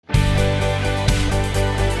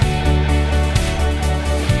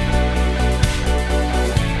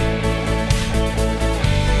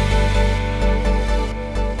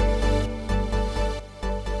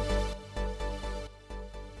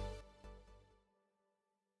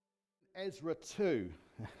Ezra 2.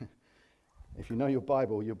 If you know your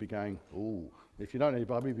Bible, you'll be going, ooh. If you don't know your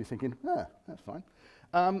Bible, you'll be thinking, that's fine.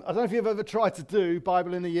 I don't know if you've ever tried to do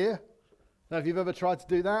Bible in a year. I don't know if you've ever tried to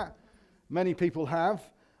do that. Many people have.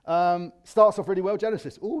 Starts off really well.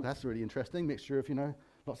 Genesis, that's really interesting. Mixture of,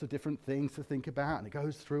 lots of different things to think about. And it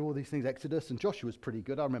goes through all these things. Exodus and Joshua's pretty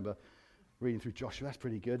good. I remember reading through Joshua. That's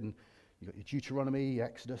pretty good. And you've got your Deuteronomy,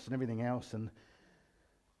 Exodus, and everything else. And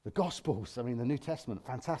the Gospels, the New Testament,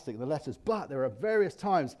 fantastic, the letters. But there are various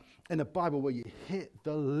times in the Bible where you hit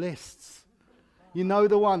the lists. You know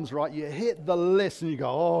the ones, right? You hit the list and you go,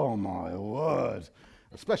 oh my word.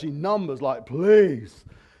 Especially numbers like, please.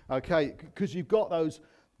 Okay, because you've got those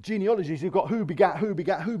genealogies. You've got who begat who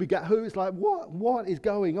begat who begat who. It's like, what is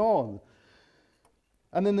going on?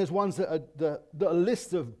 And then there's ones that are a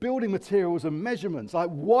list of building materials and measurements. Like,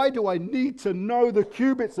 why do I need to know the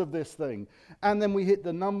cubits of this thing? And then we hit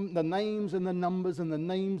the names and the numbers and the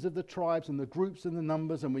names of the tribes and the groups and the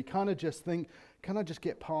numbers. And we kind of just think, can I just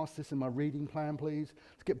get past this in my reading plan, please?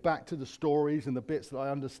 Let's get back to the stories and the bits that I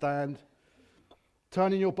understand.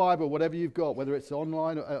 Turn in your Bible, whatever you've got, whether it's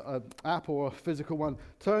online, an app or a physical one.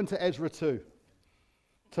 Turn to Ezra 2.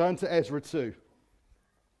 Turn to Ezra 2.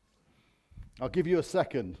 I'll give you a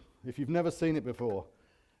second, if you've never seen it before,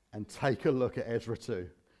 and take a look at Ezra 2.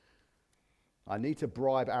 I need to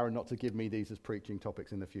bribe Aaron not to give me these as preaching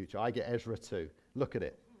topics in the future. I get Ezra 2. Look at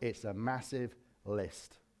it. It's a massive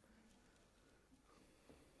list.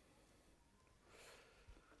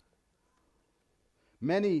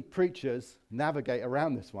 Many preachers navigate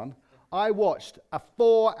around this one. I watched a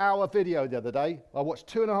 4-hour video the other day. I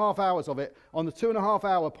watched 2.5 hours of it. On the 2.5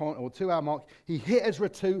 hour point, or 2 hour mark, he hit Ezra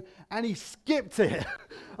 2 and he skipped it.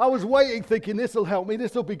 I was waiting thinking this will help me,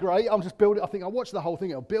 this will be great. I'm just building, I think I'll watch the whole thing,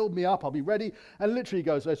 it'll build me up, I'll be ready. And literally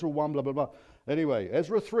goes Ezra 1, blah, blah, blah. Anyway,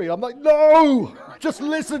 Ezra 3, I'm like, no! Just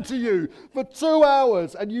listen to you for 2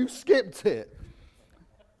 hours and you skipped it.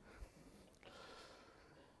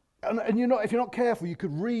 And if you're not careful, you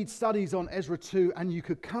could read studies on Ezra 2 and you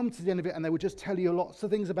could come to the end of it and they would just tell you lots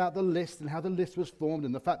of things about the list and how the list was formed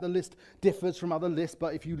and the fact the list differs from other lists,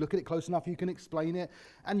 but if you look at it close enough, you can explain it.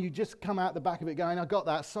 And you just come out the back of it going, I got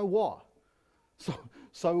that, so what?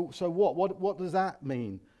 So what? What does that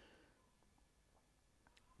mean?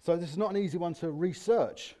 So this is not an easy one to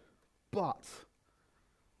research, but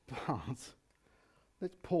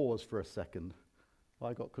let's pause for a second.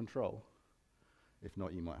 I got control. If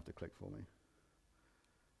not, you might have to click for me.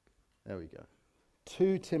 There we go.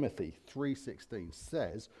 2 Timothy 3:16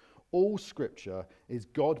 says, all scripture is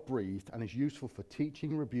God-breathed and is useful for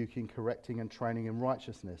teaching, rebuking, correcting, and training in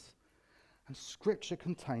righteousness. And scripture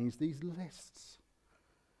contains these lists.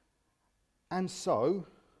 And so,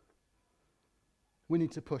 we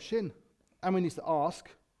need to push in. And we need to ask,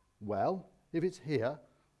 well, if it's here,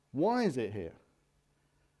 why is it here?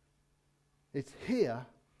 It's here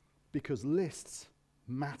because lists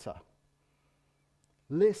matter.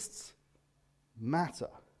 Lists matter.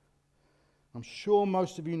 I'm sure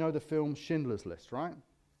most of you know the film Schindler's List, right?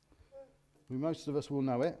 Most of us will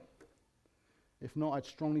know it. If not, I'd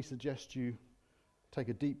strongly suggest you take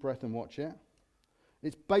a deep breath and watch it.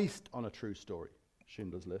 It's based on a true story,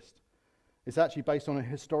 Schindler's List. It's actually based on a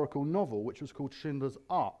historical novel which was called Schindler's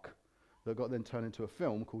Ark that got then turned into a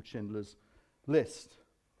film called Schindler's List.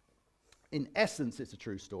 In essence, it's a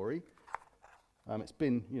true story. It's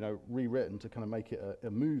been, rewritten to kind of make it a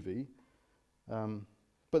movie.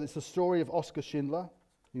 But it's the story of Oskar Schindler.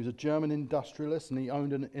 He was a German industrialist and he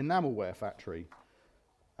owned an enamelware factory.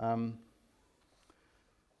 The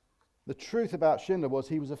truth about Schindler was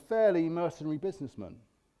he was a fairly mercenary businessman.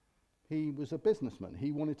 He was a businessman.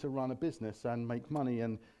 He wanted to run a business and make money,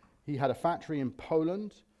 and he had a factory in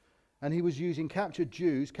Poland. And he was using captured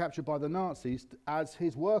Jews, captured by the Nazis, as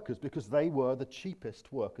his workers because they were the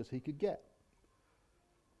cheapest workers he could get.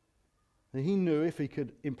 And he knew if he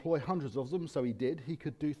could employ hundreds of them, so he did, he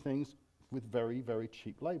could do things with very, very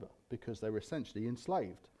cheap labor because they were essentially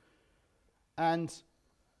enslaved. And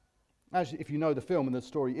if you know the film and the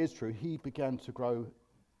story is true, he began to grow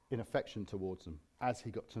in affection towards them as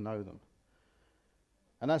he got to know them.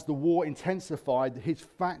 And as the war intensified, his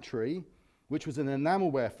factory, which was an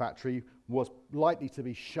enamelware factory, was likely to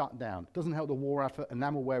be shut down. It doesn't help the war effort.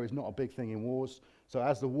 Enamelware is not a big thing in wars. So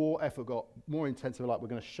as the war effort got more intensive, we're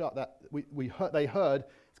going to shut that. They heard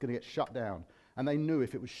it's going to get shut down. And they knew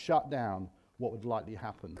if it was shut down, what would likely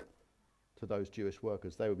happen to those Jewish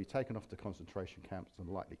workers. They would be taken off to concentration camps and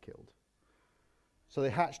likely killed. So they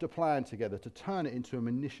hatched a plan together to turn it into a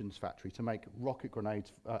munitions factory to make rocket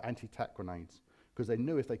grenades, anti-tank grenades. Because they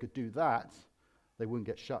knew if they could do that, they wouldn't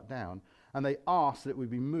get shut down. And they asked that it would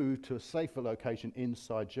be moved to a safer location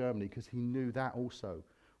inside Germany, because he knew that also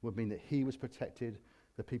would mean that he was protected,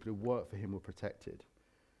 the people who worked for him were protected.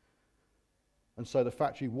 And so the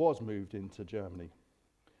factory was moved into Germany.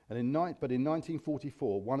 But in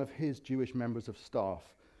 1944, one of his Jewish members of staff,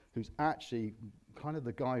 who's actually kind of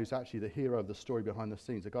the guy who's actually the hero of the story behind the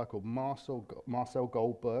scenes, a guy called Marcel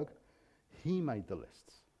Goldberg, he made the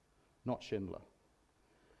lists, not Schindler.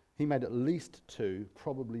 He made at least 2,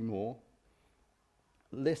 probably more,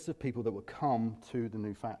 lists of people that would come to the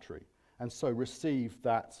new factory, and so receive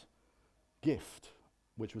that gift,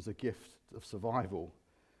 which was a gift of survival.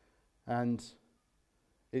 And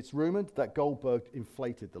it's rumored that Goldberg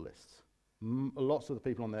inflated the lists. Lots of the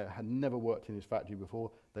people on there had never worked in his factory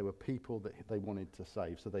before. They were people that they wanted to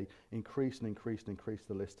save. So they increased and increased and increased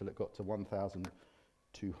the list till it got to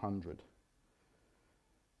 1,200.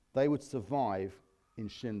 They would survive in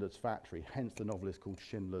Schindler's factory, hence the novel is called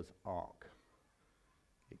Schindler's Ark.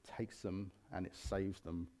 It takes them and it saves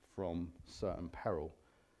them from certain peril.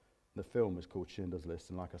 The film is called Schindler's List,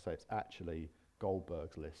 and like I say, it's actually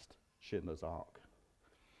Goldberg's list, Schindler's Ark.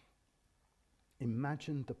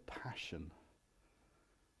 Imagine the passion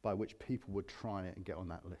by which people would try and get on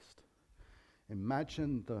that list.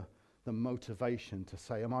 Imagine the motivation to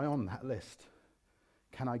say, am I on that list?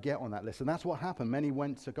 Can I get on that list? And that's what happened. Many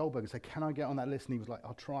went to Goldberg and said, can I get on that list? And he was like,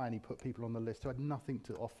 I'll try. And he put people on the list who had nothing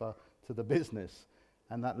to offer to the business.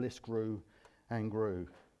 And that list grew and grew.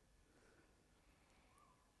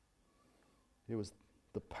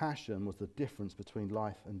 The passion was the difference between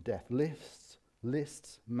life and death. Lists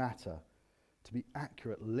matter. To be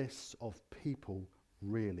accurate, lists of people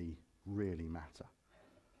really, really matter.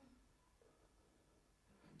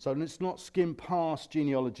 So let's not skim past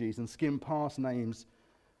genealogies and skim past names.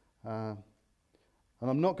 And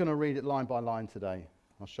I'm not going to read it line by line today.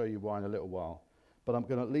 I'll show you why in a little while. But I'm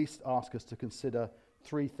going to at least ask us to consider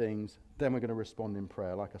 3 things. Then we're going to respond in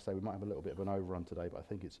prayer. Like I say, we might have a little bit of an overrun today, but I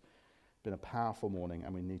think it's been a powerful morning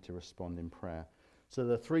and we need to respond in prayer. So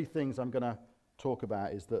the 3 things I'm going to talk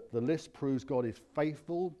about is that the list proves God is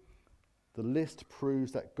faithful, the list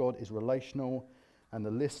proves that God is relational, and the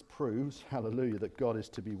list proves, hallelujah, that God is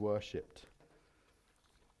to be worshipped.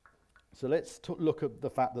 So let's look at the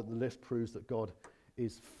fact that the list proves that God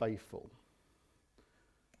is faithful.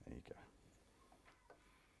 There you go.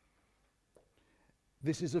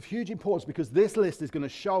 This is of huge importance because this list is going to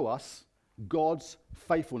show us God's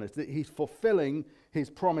faithfulness, that he's fulfilling his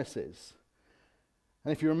promises.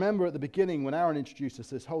 And if you remember at the beginning when Aaron introduced us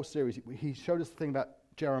to this whole series, he showed us the thing about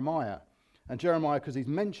Jeremiah. And Jeremiah, because he's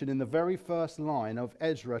mentioned in the very first line of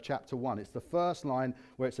Ezra chapter 1. It's the first line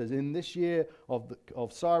where it says, in this year of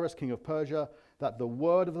Cyrus, king of Persia, that the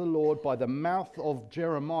word of the Lord by the mouth of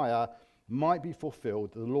Jeremiah might be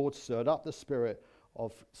fulfilled. The Lord stirred up the spirit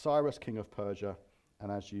of Cyrus, king of Persia.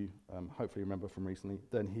 And as you hopefully remember from recently,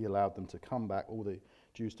 then he allowed them to come back, all the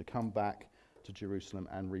Jews to come back to Jerusalem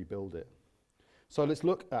and rebuild it. So let's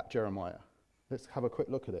look at Jeremiah. Let's have a quick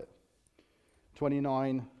look at it.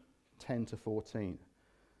 29:10-14.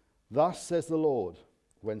 Thus says the Lord,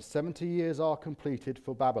 when 70 years are completed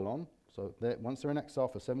for Babylon, so once they're in exile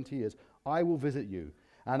for 70 years, I will visit you,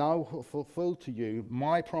 and I will fulfill to you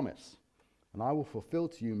my promise. And I will fulfill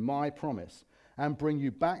to you my promise, and bring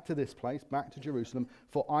you back to this place, back to Jerusalem,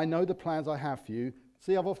 for I know the plans I have for you.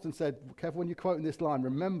 See, I've often said, Kev, when you're quoting this line,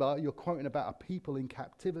 remember you're quoting about a people in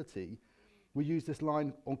captivity. We use this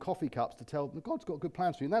line on coffee cups to tell them God's got good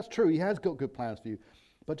plans for you. And that's true, he has got good plans for you.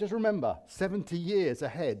 But just remember, 70 years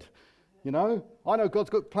ahead. You know, I know God's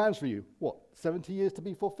got plans for you. What, 70 years to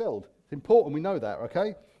be fulfilled? It's important we know that,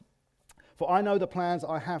 okay? For I know the plans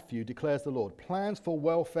I have for you, declares the Lord. Plans for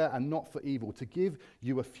welfare and not for evil, to give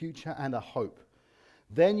you a future and a hope.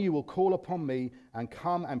 Then you will call upon me and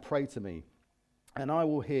come and pray to me, and I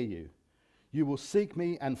will hear you. You will seek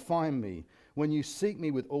me and find me. When you seek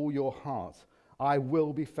me with all your heart, I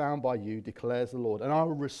will be found by you, declares the Lord. And I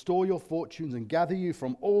will restore your fortunes and gather you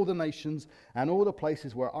from all the nations and all the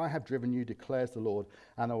places where I have driven you, declares the Lord.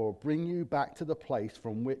 And I will bring you back to the place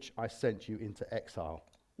from which I sent you into exile.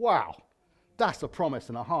 Wow, that's a promise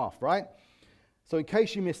and a half, right? So in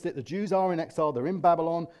case you missed it, the Jews are in exile, they're in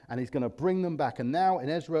Babylon, and he's going to bring them back. And now in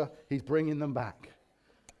Ezra, he's bringing them back.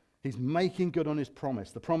 He's making good on his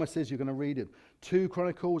promise. The promise is, you're going to read it, 2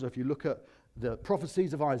 Chronicles, if you look at the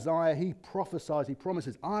prophecies of Isaiah, he prophesies, he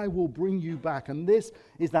promises, I will bring you back. And this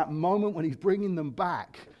is that moment when he's bringing them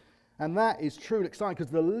back. And that is truly exciting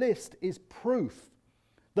because the list is proof.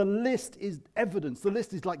 The list is evidence. The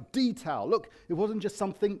list is like detail. Look, it wasn't just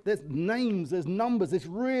something, there's names, there's numbers. This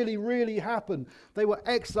really, really happened. They were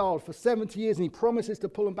exiled for 70 years and he promises to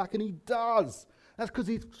pull them back, and he does. That's because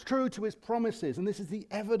he's true to his promises, and this is the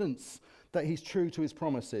evidence that he's true to his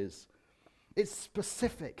promises. It's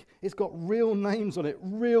specific. It's got real names on it,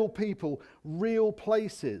 real people, real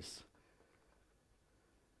places.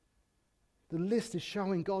 The list is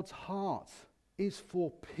showing God's heart is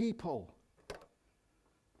for people.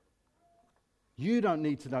 You don't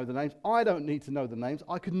need to know the names. I don't need to know the names.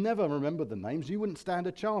 I could never remember the names. You wouldn't stand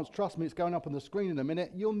a chance. Trust me, it's going up on the screen in a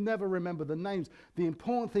minute. You'll never remember the names. The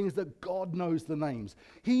important thing is that God knows the names.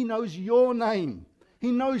 He knows your name. He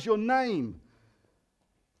knows your name.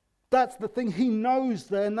 That's the thing. He knows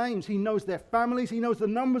their names. He knows their families. He knows the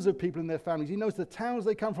numbers of people in their families. He knows the towns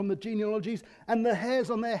they come from, the genealogies, and the hairs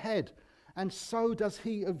on their head. And so does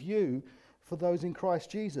he of you for those in Christ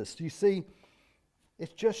Jesus. You see,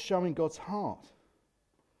 it's just showing God's heart.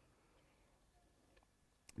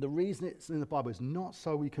 The reason it's in the Bible is not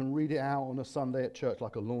so we can read it out on a Sunday at church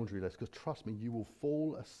like a laundry list, because trust me, you will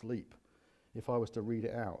fall asleep if I was to read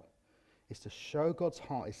it out. It's to show God's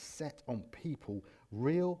heart is set on people,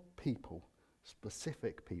 real people,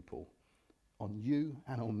 specific people, on you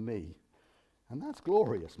and on me. And that's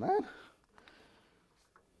glorious, man.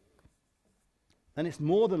 And it's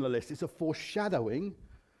more than a list, it's a foreshadowing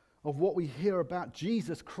of what we hear about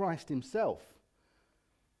Jesus Christ himself.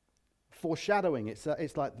 Foreshadowing, it's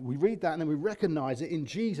like we read that and then we recognize it in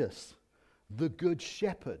Jesus, the Good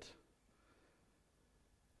Shepherd.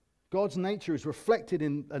 God's nature is reflected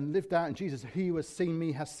in and lived out in Jesus. He who has seen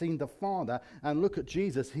me has seen the Father. And look at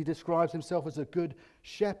Jesus. He describes himself as a good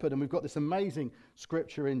shepherd. And we've got this amazing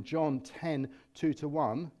scripture in John 10,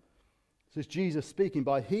 2-1. This is Jesus speaking.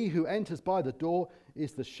 By he who enters by the door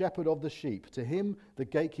is the shepherd of the sheep. To him the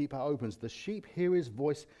gatekeeper opens. The sheep hear his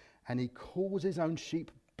voice, and he calls his own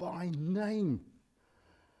sheep by name.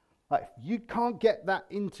 Like, you can't get that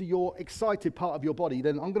into your excited part of your body,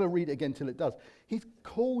 then I'm going to read it again till it does. He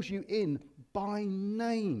calls you in by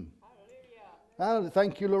name. Hallelujah.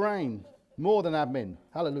 Thank you, Lorraine. More than admin.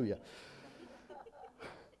 Hallelujah.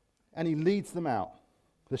 And he leads them out.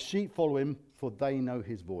 The sheep follow him, for they know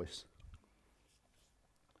his voice.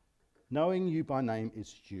 Knowing you by name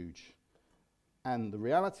is huge. And the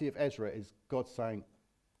reality of Ezra is God saying,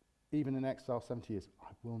 even in exile 70 years,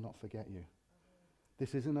 I will not forget you.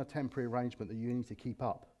 This isn't a temporary arrangement that you need to keep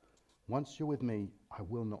up. Once you're with me, I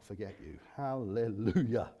will not forget you.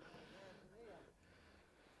 Hallelujah.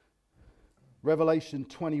 Revelation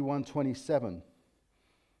 21:27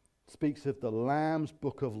 speaks of the Lamb's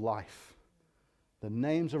book of life. The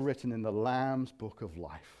names are written in the Lamb's book of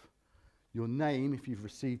life. Your name, if you've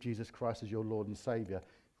received Jesus Christ as your Lord and Savior,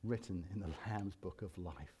 written in the Lamb's book of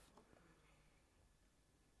life.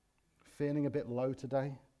 Feeling a bit low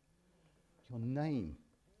today? Your name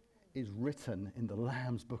is written in the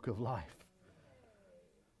Lamb's book of life.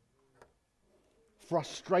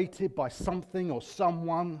 Frustrated by something or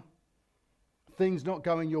someone, things not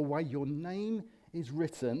going your way, your name is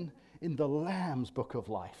written in the Lamb's book of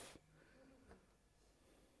life.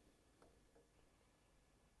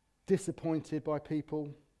 Disappointed by people,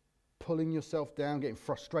 pulling yourself down, getting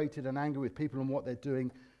frustrated and angry with people and what they're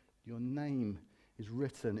doing, your name is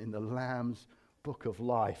written in the Lamb's book of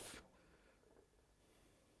life.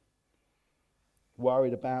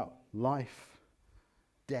 Worried about life,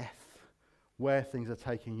 death, where things are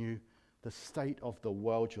taking you, the state of the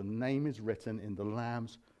world, your name is written in the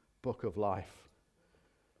Lamb's book of life.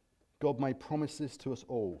 God made promises to us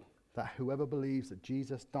all that whoever believes that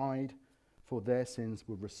Jesus died for their sins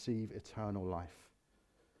will receive eternal life.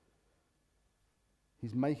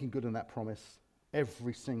 He's making good on that promise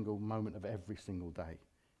every single moment of every single day.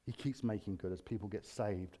 He keeps making good as people get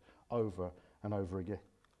saved over and over again.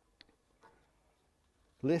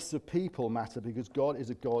 Lists of people matter because God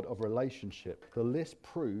is a God of relationship. The list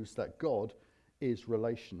proves that God is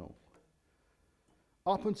relational.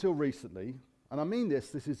 Up until recently, and I mean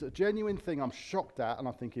this is a genuine thing I'm shocked at, and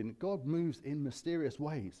I'm thinking, God moves in mysterious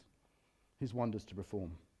ways, his wonders to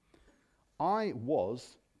perform. I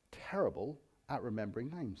was terrible at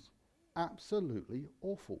remembering names. Absolutely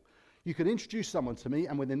awful. You could introduce someone to me,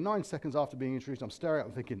 and within 9 seconds after being introduced, I'm staring at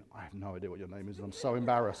them thinking, I have no idea what your name is, and I'm so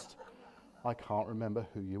embarrassed. I can't remember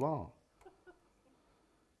who you are.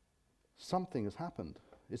 Something has happened.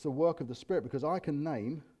 It's a work of the Spirit, because I can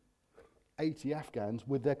name 80 Afghans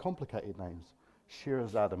with their complicated names.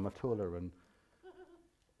 Shirazad and Matullah and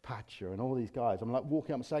Pacha and all these guys. I'm like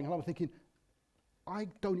walking up and saying hello. I'm thinking, I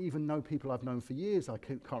don't even know people I've known for years. I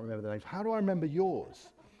can't remember their names. How do I remember yours?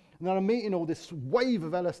 And then I'm meeting all this wave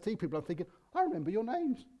of LST people. I'm thinking, I remember your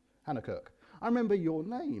names, Hannah Kirk. I remember your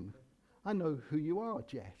name. I know who you are,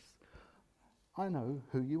 Jess. I know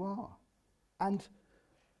who you are. And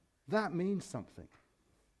that means something.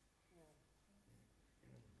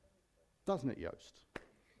 Doesn't it, Yost?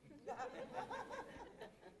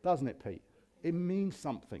 Doesn't it, Pete? It means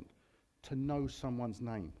something to know someone's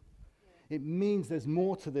name. It means there's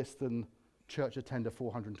more to this than church attender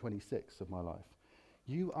 426 of my life.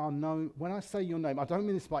 You are known. When I say your name, I don't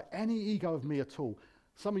mean this by any ego of me at all.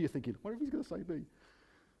 Some of you are thinking, what if he's going to say me?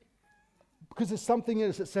 Because there's something in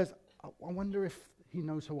us that says, I wonder if he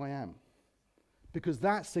knows who I am. Because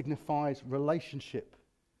that signifies relationship.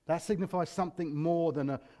 That signifies something more than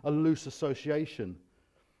a loose association.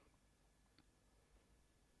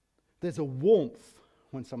 There's a warmth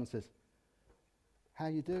when someone says, how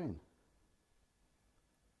are you doing?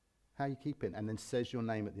 How are you keeping? And then says your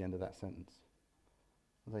name at the end of that sentence.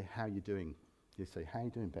 They say, how are you doing? You say, how are you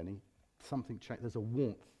doing, Benny? Something changed. There's a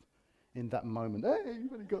warmth in that moment. Hey,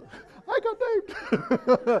 I got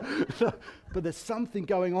named. But there's something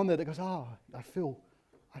going on there that goes, I feel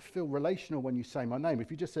relational when you say my name. If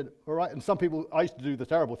you just said, all right, and some people, I used to do the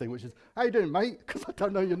terrible thing, which is, how you doing, mate? Because I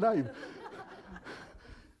don't know your name.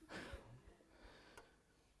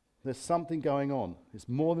 There's something going on. It's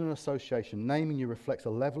more than an association. Naming you reflects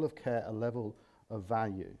a level of care, a level of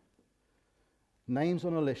value. Names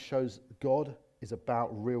on a list shows God is about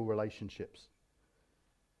real relationships.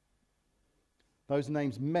 Those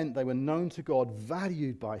names meant they were known to God,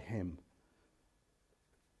 valued by him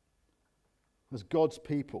as God's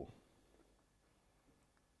people.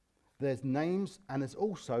 There's names and there's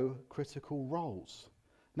also critical roles.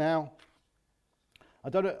 Now,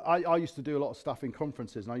 I used to do a lot of stuff in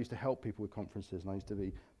conferences, and I used to help people with conferences, and I used to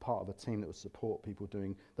be part of a team that would support people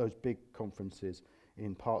doing those big conferences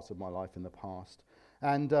in parts of my life in the past.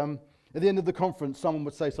 And at the end of the conference, someone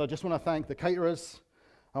would say, so I just want to thank the caterers,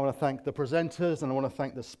 I want to thank the presenters, and I want to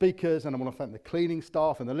thank the speakers, and I want to thank the cleaning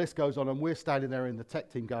staff, and the list goes on, and we're standing there in the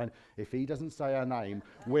tech team going, if he doesn't say our name,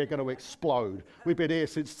 we're going to explode. We've been here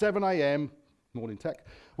since 7 a.m, morning tech,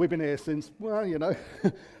 we've been here since, well, you know,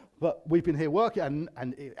 but we've been here working,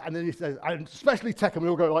 and then he says, and especially tech, and we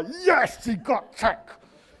all go like, yes, he got tech!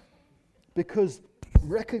 Because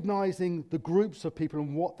recognizing the groups of people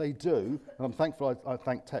and what they do, and I'm thankful I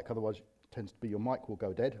thank tech, otherwise it tends to be your mic will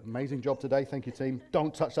go dead. Amazing job today, thank you team.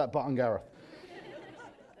 Don't touch that button, Gareth.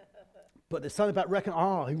 But there's something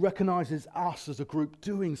about he recognizes us as a group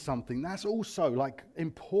doing something. That's also like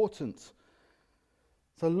important.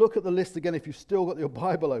 So look at the list again. If you've still got your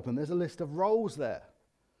Bible open, there's a list of roles there.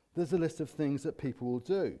 There's a list of things that people will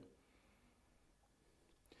do.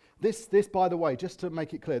 This, by the way, just to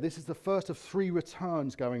make it clear, this is the first of 3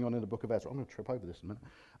 returns going on in the book of Ezra. I'm going to trip over this in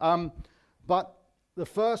a minute. But the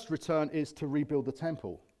first return is to rebuild the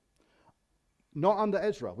temple. Not under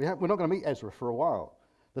Ezra. We're not going to meet Ezra for a while.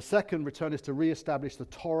 The second return is to re-establish the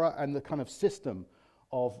Torah and the kind of system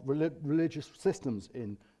of religious systems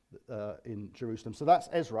in Jerusalem. So that's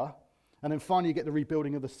Ezra. And then finally you get the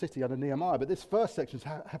rebuilding of the city under Nehemiah. But this first section is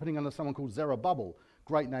happening under someone called Zerubbabel.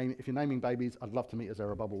 Great name. If you're naming babies, I'd love to meet a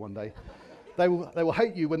Zerubbabel one day. They will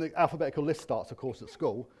hate you when the alphabetical list starts, of course, at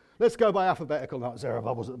school. Let's go by alphabetical. No,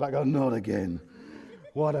 Zerubbabel's at the back. Oh, not again.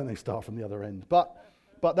 Why don't they start from the other end? But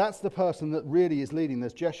that's the person that really is leading.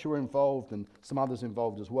 There's Jeshua involved and some others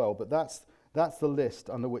involved as well. But that's the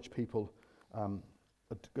list under which people are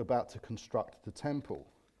about to construct the temple.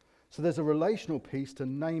 So there's a relational piece to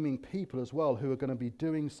naming people as well who are going to be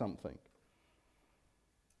doing something.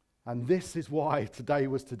 And this is why today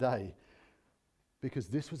was today. Because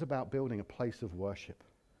this was about building a place of worship.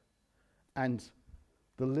 And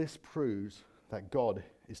the list proves that God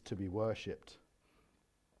is to be worshipped.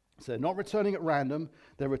 So they're not returning at random.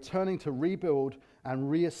 They're returning to rebuild and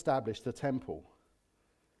re-establish the temple.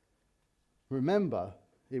 Remember,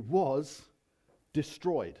 it was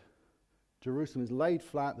destroyed. Jerusalem is laid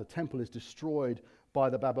flat. The temple is destroyed by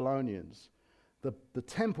the Babylonians. The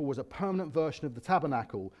temple was a permanent version of the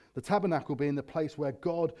tabernacle being the place where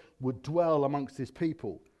God would dwell amongst his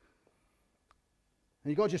people. And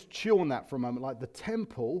you've got to just chew on that for a moment. Like the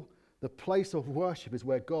temple, the place of worship is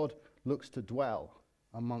where God looks to dwell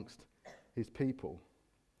amongst his people.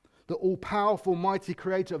 The all-powerful, mighty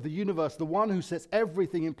creator of the universe, the one who sets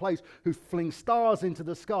everything in place, who flings stars into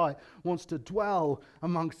the sky, wants to dwell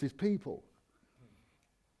amongst his people.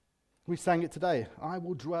 We sang it today. I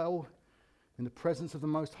will dwell in the presence of the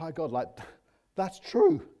Most High God. Like, that's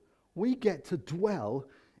true. We get to dwell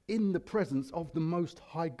in the presence of the Most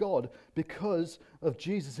High God because of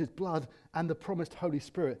Jesus' blood and the promised Holy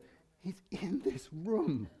Spirit. He's in this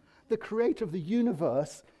room. The creator of the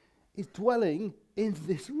universe is dwelling in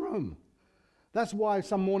this room. That's why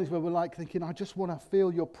some mornings where we're like thinking, I just want to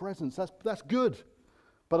feel your presence. That's good.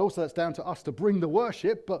 But also that's down to us to bring the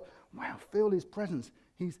worship. But wow, feel his presence.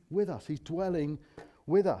 He's with us. He's dwelling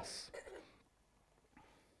with us.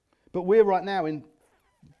 But we're right now in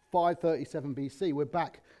 537 BC. We're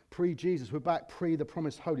back pre-Jesus. We're back pre the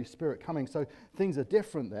promised Holy Spirit coming. So things are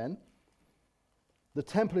different then. The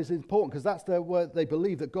temple is important because that's where they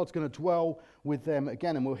believe that God's going to dwell with them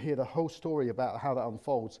again. And we'll hear the whole story about how that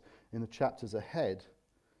unfolds in the chapters ahead.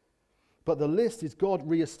 But the list is God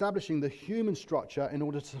re-establishing the human structure in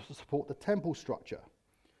order to support the temple structure.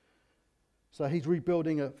 So he's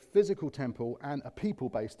rebuilding a physical temple and a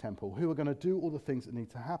people-based temple who are going to do all the things that need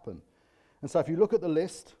to happen. And so if you look at the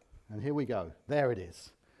list, and here we go, there it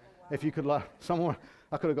is. Oh, wow. If you could, I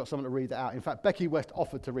could have got someone to read it out. In fact, Becky West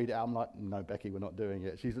offered to read it out. I'm like, no, Becky, we're not doing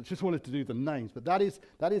it. She just wanted to do the names. But that is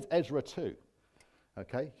Ezra 2.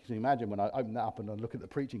 Okay? You can imagine when I opened that up and I look at the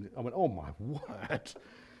preaching, I went, oh my word.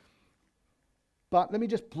 But let me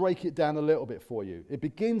just break it down a little bit for you. It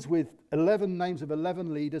begins with 11 names of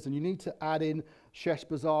 11 leaders, and you need to add in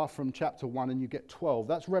Sheshbazzar from chapter 1, and you get 12.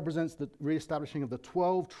 That represents the re-establishing of the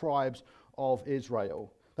 12 tribes of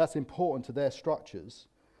Israel. That's important to their structures.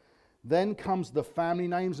 Then comes the family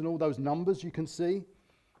names and all those numbers you can see.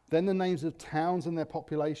 Then the names of towns and their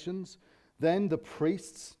populations. Then the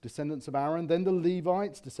priests, descendants of Aaron. Then the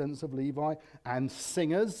Levites, descendants of Levi, and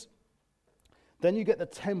singers. Then you get the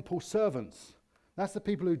temple servants. That's the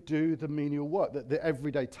people who do the menial work, the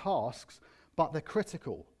everyday tasks, but they're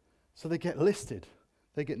critical. So they get listed.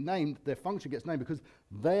 They get named, their function gets named because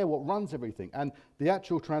they're what runs everything. And the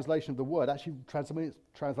actual translation of the word actually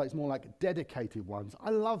translates more like dedicated ones. I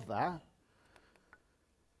love that.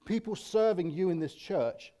 People serving you in this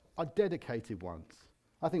church are dedicated ones.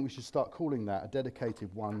 I think we should start calling that a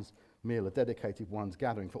dedicated ones meal, a dedicated ones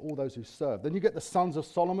gathering for all those who serve. Then you get the sons of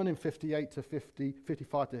Solomon in 55 to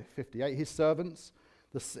 58, his servants,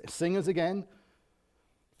 the singers again,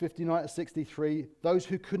 59 to 63, those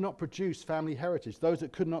who could not produce family heritage, those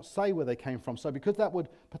that could not say where they came from. So because that would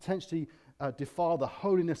potentially defile the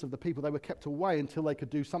holiness of the people, they were kept away until they could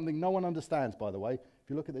do something no one understands, by the way. If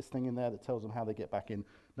you look at this thing in there that tells them how they get back in,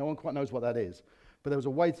 no one quite knows what that is. But there was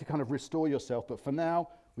a way to kind of restore yourself. But for now,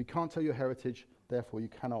 we can't tell your heritage, therefore you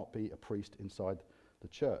cannot be a priest inside the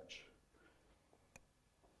church.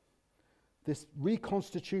 This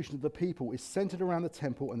reconstitution of the people is centered around the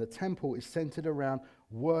temple, and the temple is centered around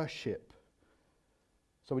worship.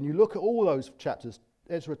 So when you look at all those chapters,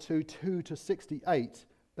 Ezra 2 to 68,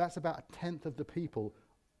 that's about a tenth of the people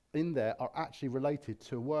in there are actually related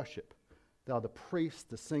to worship. They are the priests,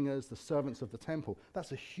 the singers, the servants of the temple.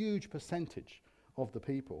 That's a huge percentage of the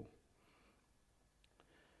people.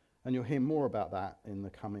 And you'll hear more about that in the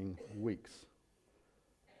coming weeks.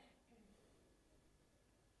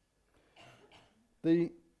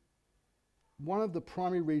 One of the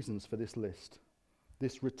primary reasons for this list,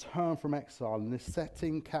 this return from exile and this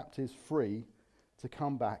setting captives free to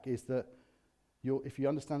come back, is that if you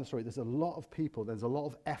understand the story, there's a lot of people, there's a lot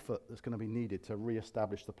of effort that's going to be needed to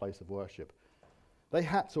re-establish the place of worship. They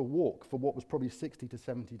had to walk for what was probably 60 to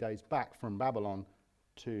 70 days back from Babylon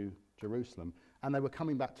to Jerusalem, and they were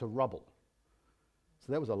coming back to rubble.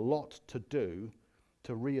 So there was a lot to do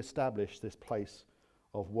to re-establish this place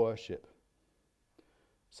of worship.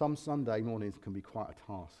 Some Sunday mornings can be quite a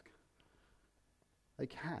task. They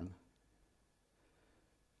can.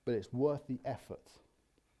 But it's worth the effort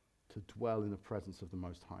to dwell in the presence of the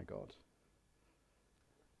Most High God.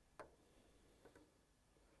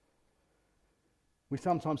 We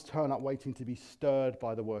sometimes turn up waiting to be stirred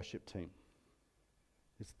by the worship team.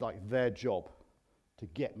 It's like their job to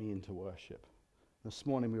get me into worship. This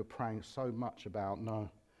morning we were praying so much about, no,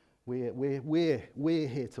 we're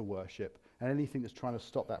here to worship. And anything that's trying to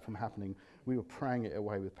stop that from happening, we were praying it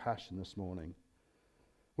away with passion this morning.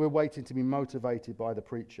 We're waiting to be motivated by the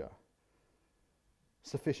preacher,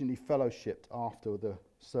 sufficiently fellowshipped after the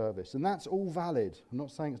service. And that's all valid. I'm not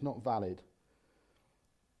saying it's not valid.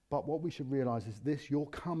 But what we should realize is this: you're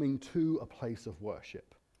coming to a place of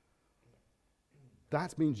worship.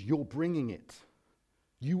 That means you're bringing it.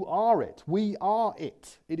 You are it. We are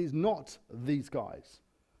it. It is not these guys.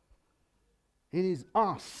 It is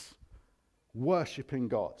us worshipping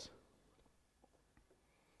God.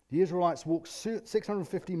 The Israelites walked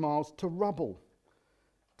 650 miles to rubble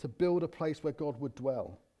to build a place where God would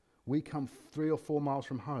dwell. We come 3 or 4 miles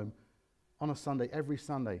from home on a Sunday, every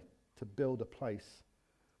Sunday, to build a place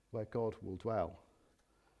where God will dwell.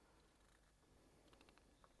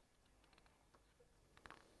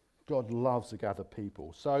 God loves to gather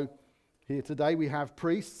people. So here today we have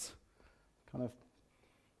priests, kind of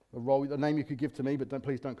a name you could give to me, but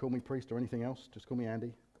please don't call me priest or anything else. Just call me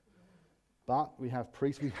Andy. But we have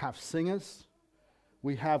priests, we have singers,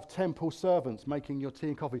 we have temple servants making your tea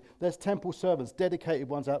and coffee. There's temple servants, dedicated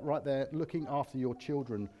ones out right there looking after your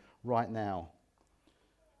children right now.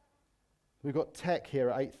 We've got tech here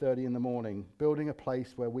at 8:30 in the morning, building a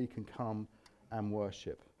place where we can come and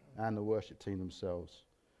worship, and the worship team themselves.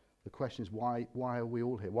 The question is, why are we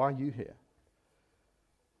all here? Why are you here?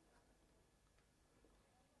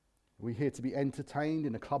 Are we here to be entertained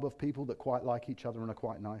in a club of people that quite like each other and are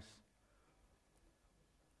quite nice?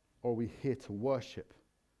 Or are we here to worship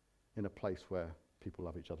in a place where people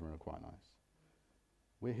love each other and are quite nice?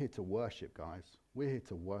 We're here to worship, guys. We're here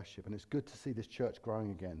to worship. And it's good to see this church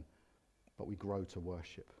growing again, but we grow to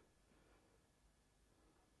worship.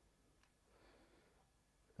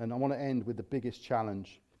 And I want to end with the biggest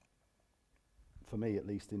challenge, for me at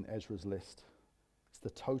least, in Ezra's list. It's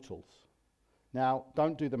the totals. Now,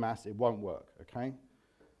 don't do the maths, it won't work, okay?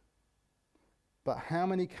 But how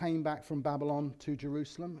many came back from Babylon to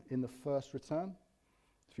Jerusalem in the first return?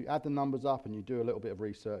 If you add the numbers up and you do a little bit of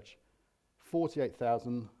research,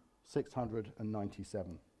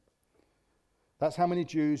 48,697. That's how many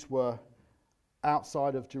Jews were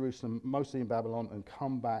outside of Jerusalem, mostly in Babylon, and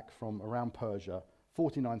come back from around Persia,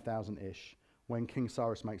 49,000-ish, when King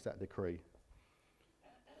Cyrus makes that decree.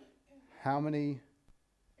 How many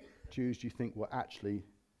Jews do you think were actually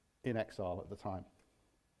in exile at the time?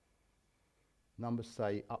 Numbers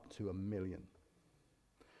say up to 1 million,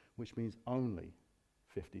 which means only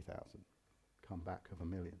 50,000 come back of 1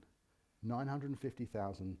 million.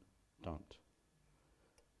 950,000 don't.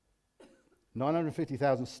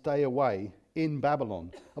 950,000 stay away in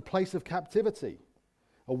Babylon, a place of captivity,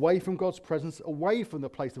 away from God's presence, away from the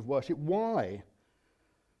place of worship. Why?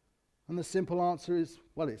 And the simple answer is,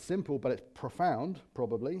 well, it's simple, but it's profound,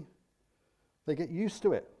 probably. They get used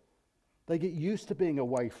to it. They get used to being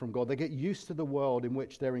away from God. They get used to the world in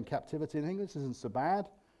which they're in captivity. And I think this isn't so bad.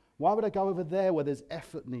 Why would I go over there where there's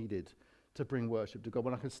effort needed to bring worship to God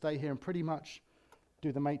when I can stay here and pretty much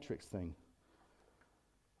do the Matrix thing?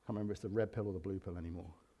 I can't remember if it's the red pill or the blue pill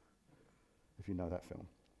anymore, if you know that film.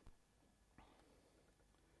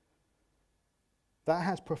 That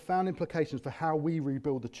has profound implications for how we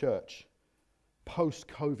rebuild the church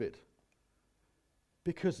post-COVID.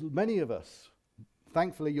 Because many of us,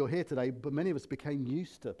 thankfully you're here today, but many of us became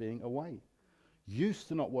used to being away. Used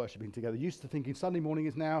to not worshipping together. Used to thinking Sunday morning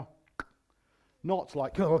is now not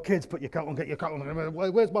like, oh, kids, put your coat on, get your coat on.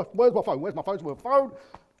 Where's my phone? Where's my phone? Where's my phone?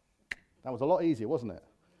 That was a lot easier, wasn't it?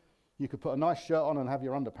 You could put a nice shirt on and have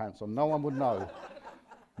your underpants on. No one would know.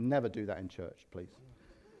 Never do that in church, please.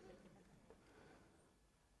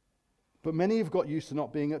 But many have got used to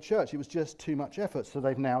not being at church. It was just too much effort, so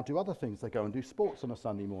they now do other things. They go and do sports on a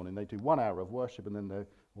Sunday morning. They do 1 hour of worship and then they're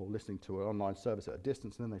listening to an online service at a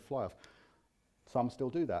distance, and then they fly off. Some still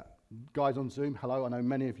do that. Guys on Zoom, hello, I know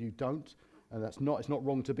many of you don't, and it's not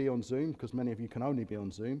wrong to be on Zoom, because many of you can only be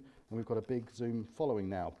on Zoom, and we've got a big Zoom following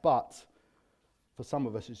now. But for some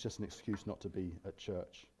of us, it's just an excuse not to be at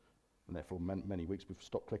church, and therefore many weeks we've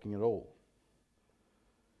stopped clicking at all.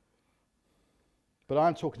 But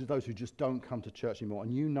I'm talking to those who just don't come to church anymore,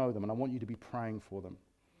 and you know them, and I want you to be praying for them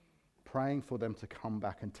to come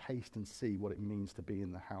back and taste and see what it means to be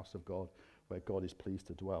in the house of God, where God is pleased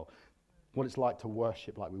to dwell. What it's like to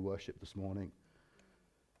worship like we worshiped this morning.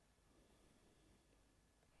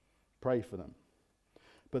 Pray for them.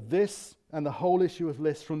 But this and the whole issue of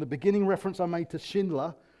lists, from the beginning reference I made to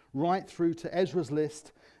Schindler, right through to Ezra's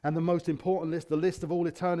list, and the most important list, the list of all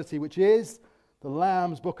eternity, which is the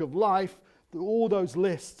Lamb's Book of Life, all those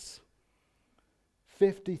lists,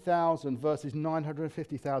 50,000 versus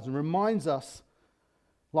 950,000, reminds us,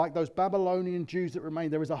 like those Babylonian Jews that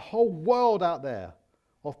remain, there is a whole world out there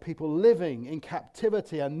of people living in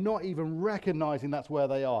captivity and not even recognizing that's where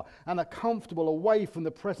they are, and are comfortable away from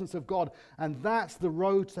the presence of God. And that's the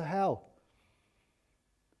road to hell.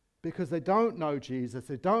 Because they don't know Jesus,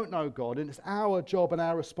 they don't know God, and it's our job and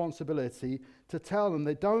our responsibility to tell them.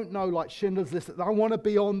 They don't know, like Schindler's List, that I want to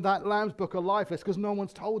be on that Lamb's Book of Life list, because no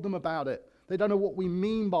one's told them about it. They don't know what we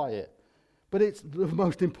mean by it. But it's the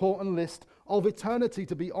most important list of eternity,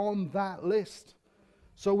 to be on that list.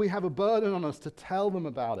 So we have a burden on us to tell them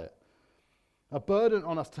about it. A burden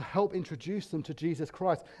on us to help introduce them to Jesus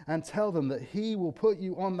Christ and tell them that He will put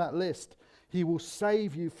you on that list. He will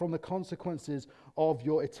save you from the consequences of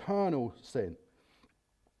your eternal sin.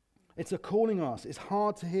 It's a calling on us. It's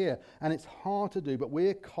hard to hear and it's hard to do, but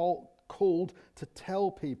we're called to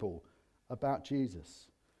tell people about Jesus,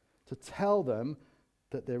 to tell them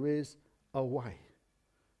that there is a way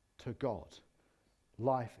to God,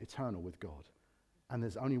 life eternal with God. And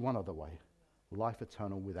there's only one other way, life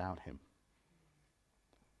eternal without Him.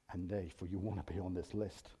 And therefore you want to be on this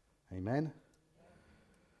list. Amen?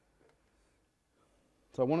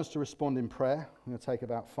 So I want us to respond in prayer. I'm going to take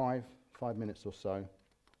about five minutes or so.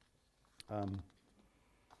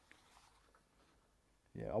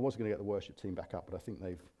 Yeah, I was going to get the worship team back up, but I think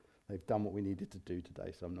they've done what we needed to do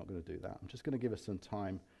today, so I'm not going to do that. I'm just going to give us some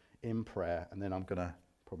time in prayer, and then I'm going to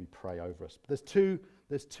probably pray over us. But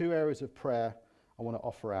there's two areas of prayer I want to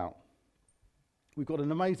offer out. We've got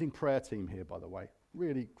an amazing prayer team here, by the way.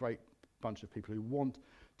 Really great bunch of people who want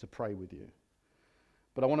to pray with you.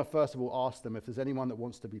 But I want to first of all ask them if there's anyone that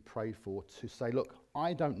wants to be prayed for to say, look,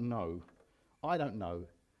 I don't know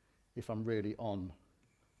if I'm really on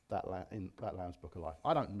in that Lamb's Book of Life.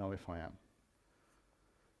 I don't know if I am.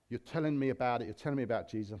 You're telling me about it, you're telling me about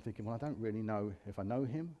Jesus. I'm thinking, well, I don't really know if I know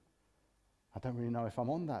him. I don't really know if I'm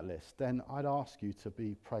on that list. Then I'd ask you to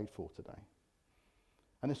be prayed for today.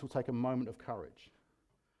 And this will take a moment of courage.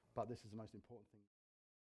 But this is the most important thing.